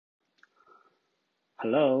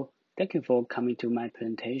Hello, thank you for coming to my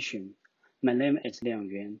presentation. My name is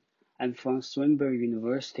Liang. I'm from Swinburne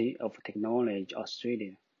University of Technology,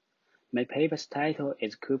 Australia. My paper's title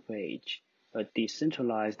is CoopEdge, a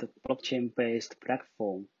decentralized blockchain-based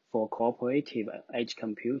platform for cooperative edge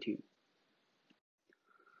computing.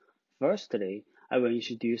 Firstly, I will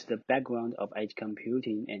introduce the background of edge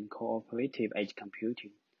computing and cooperative edge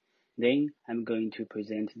computing. Then I'm going to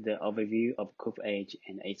present the overview of CoopEdge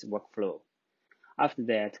and its workflow. After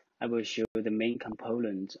that, I will show the main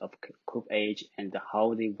components of CoopEdge and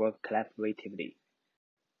how they work collaboratively.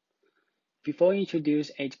 Before I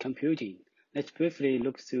introduce edge computing, let's briefly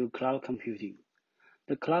look through cloud computing.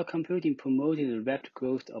 The cloud computing promoted the rapid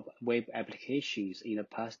growth of web applications in the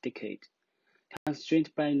past decade.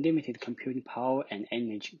 Constrained by limited computing power and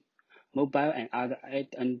energy, mobile and other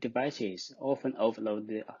end devices often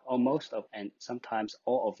offload most of and sometimes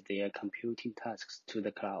all of their computing tasks to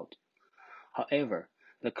the cloud. However,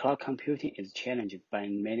 the cloud computing is challenged by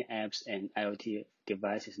many apps and IoT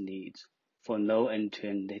devices needs for low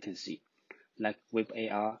end-to-end latency, like web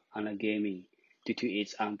AR and gaming, due to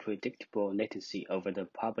its unpredictable latency over the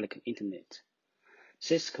public internet.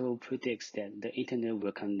 Cisco predicts that the internet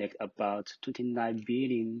will connect about 29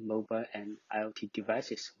 billion mobile and IoT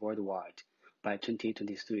devices worldwide by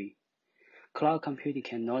 2023. Cloud computing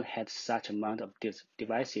cannot handle such amount of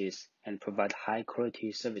devices and provide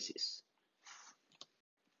high-quality services.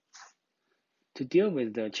 To deal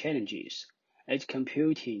with the challenges, edge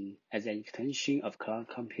computing as an extension of cloud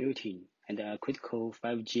computing and a critical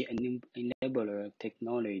 5G enabler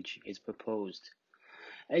technology is proposed.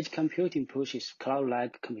 Edge computing pushes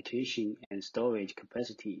cloud-like computation and storage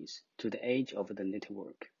capacities to the edge of the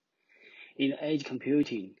network. In edge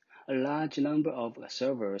computing, a large number of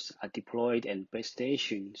servers are deployed at base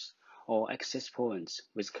stations or access points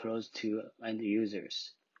with close to end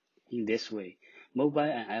users. In this way, mobile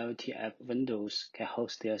and IoT app vendors can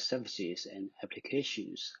host their services and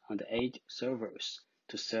applications on the edge servers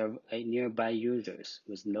to serve nearby users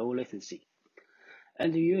with low latency.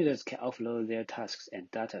 End users can offload their tasks and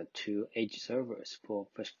data to edge servers for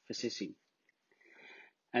processing,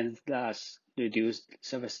 and thus reduce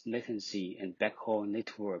service latency and backhaul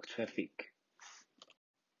network traffic.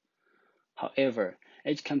 However,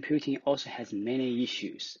 edge computing also has many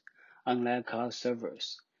issues. Unlike cloud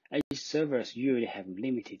servers, edge servers usually have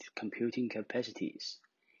limited computing capacities.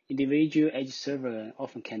 Individual edge servers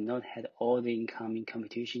often cannot handle all the incoming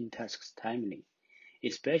computation tasks timely,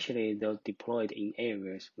 especially those deployed in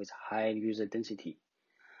areas with high user density.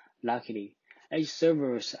 Luckily, edge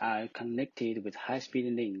servers are connected with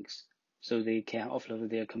high-speed links, so they can offload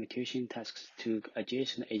their computation tasks to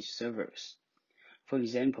adjacent edge servers. For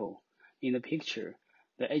example, in the picture,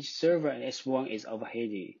 the edge server S1 is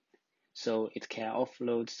overheated, so it can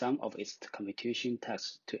offload some of its computation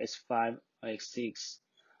tasks to S5 or S6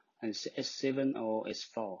 and S7 or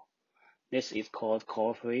S4. This is called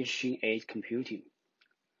cooperation edge computing.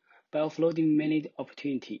 By offloading many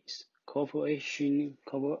opportunities, cooperative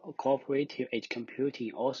edge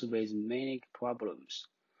computing also raises many problems.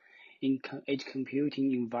 In edge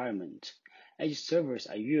computing environment, edge servers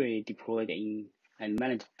are usually deployed in and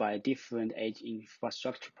managed by different edge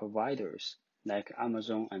infrastructure providers like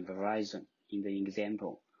Amazon and Verizon in the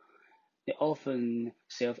example. They often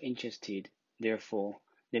self-interested, therefore,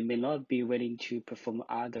 they may not be willing to perform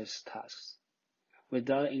others' tasks.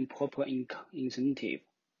 Without improper incentive,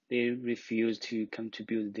 they refuse to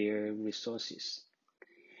contribute their resources.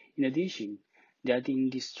 In addition, they are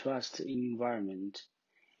in distrust environment.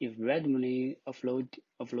 If randomly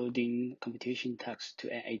offloading computation tasks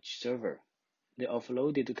to an edge server, the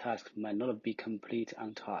offloaded task might not be complete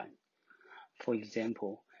on time. For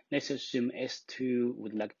example, let's assume S2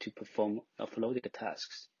 would like to perform offloaded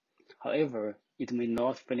tasks. However, it may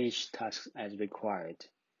not finish tasks as required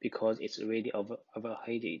because it's already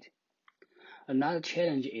overheated. Another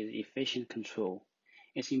challenge is efficient control.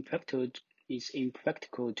 It's impractical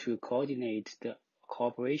to coordinate the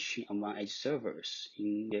cooperation among edge servers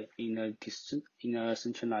in a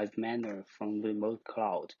centralized manner from remote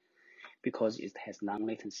cloud because it has long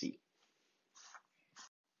latency.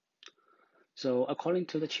 So according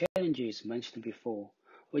to the challenges mentioned before,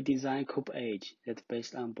 we designed CoopEdge that's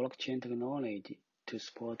based on blockchain technology to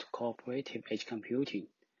support cooperative edge computing.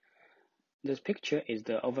 This picture is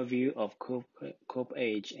the overview of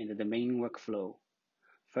CoopEdge and the main workflow.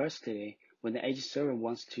 Firstly, when the edge server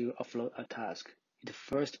wants to offload a task, it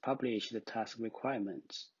first publishes the task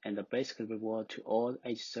requirements and the basic reward to all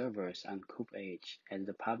edge servers on CoopEdge as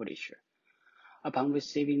the publisher. Upon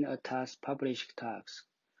receiving a published task,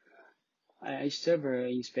 A server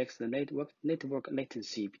inspects the network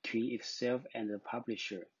latency between itself and the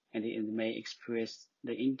publisher, and it may express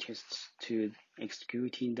the interests to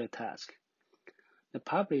executing the task. The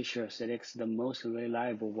publisher selects the most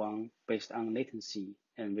reliable one based on latency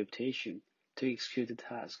and reputation to execute the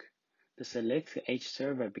task. The selected edge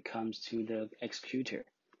server becomes to the executor.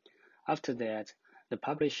 After that, the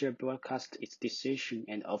publisher broadcasts its decision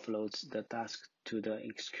and offloads the task to the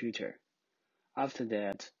executor. After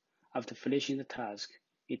that, after finishing the task,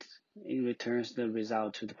 it returns the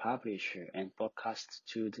result to the publisher and broadcasts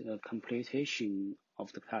to the completion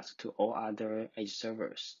of the task to all other edge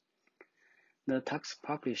servers. The task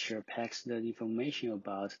publisher packs the information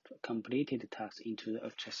about completed tasks into a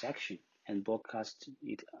transaction and broadcasts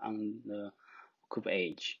it on the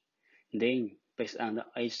CoopEdge. Then, based on the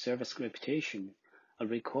edge server's reputation, a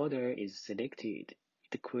recorder is selected.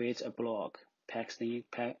 It creates a block, packs the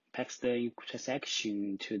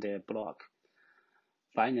transaction to the block.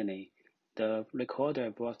 Finally, the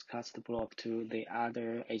recorder broadcasts the block to the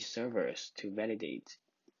other edge servers to validate.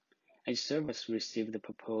 Edge servers receive the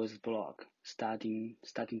proposed block, starting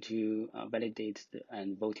to validate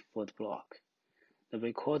and vote for the block. The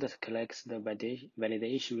recorder collects the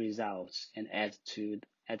validation results and adds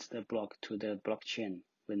the block to the blockchain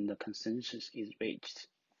when the consensus is reached.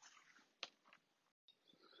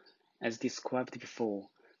 As described before,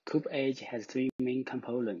 CoopEdge has three main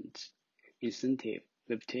components: incentive,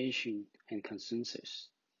 reputation, and consensus.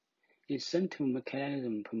 Incentive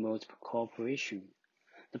mechanism promotes cooperation.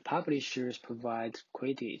 The publishers provide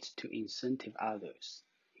credits to incentive others.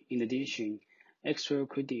 In addition, extra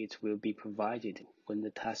credits will be provided when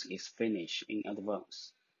the task is finished in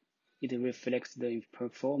advance. It reflects the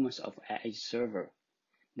performance of an edge server.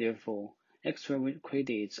 Therefore, extra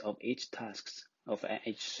credits of each task of an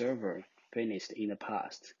edge server finished in the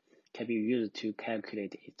past can be used to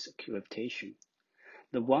calculate its reputation.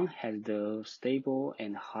 The one has the stable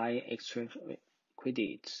and high extra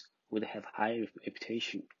credits would have high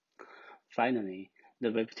reputation. Finally,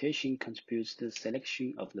 the reputation contributes to the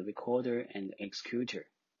selection of the recorder and the executor.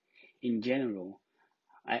 In general,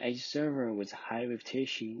 an edge server with high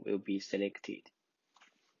reputation will be selected.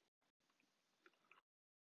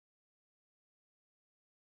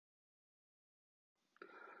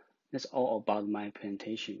 That's all about my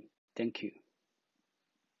presentation. Thank you.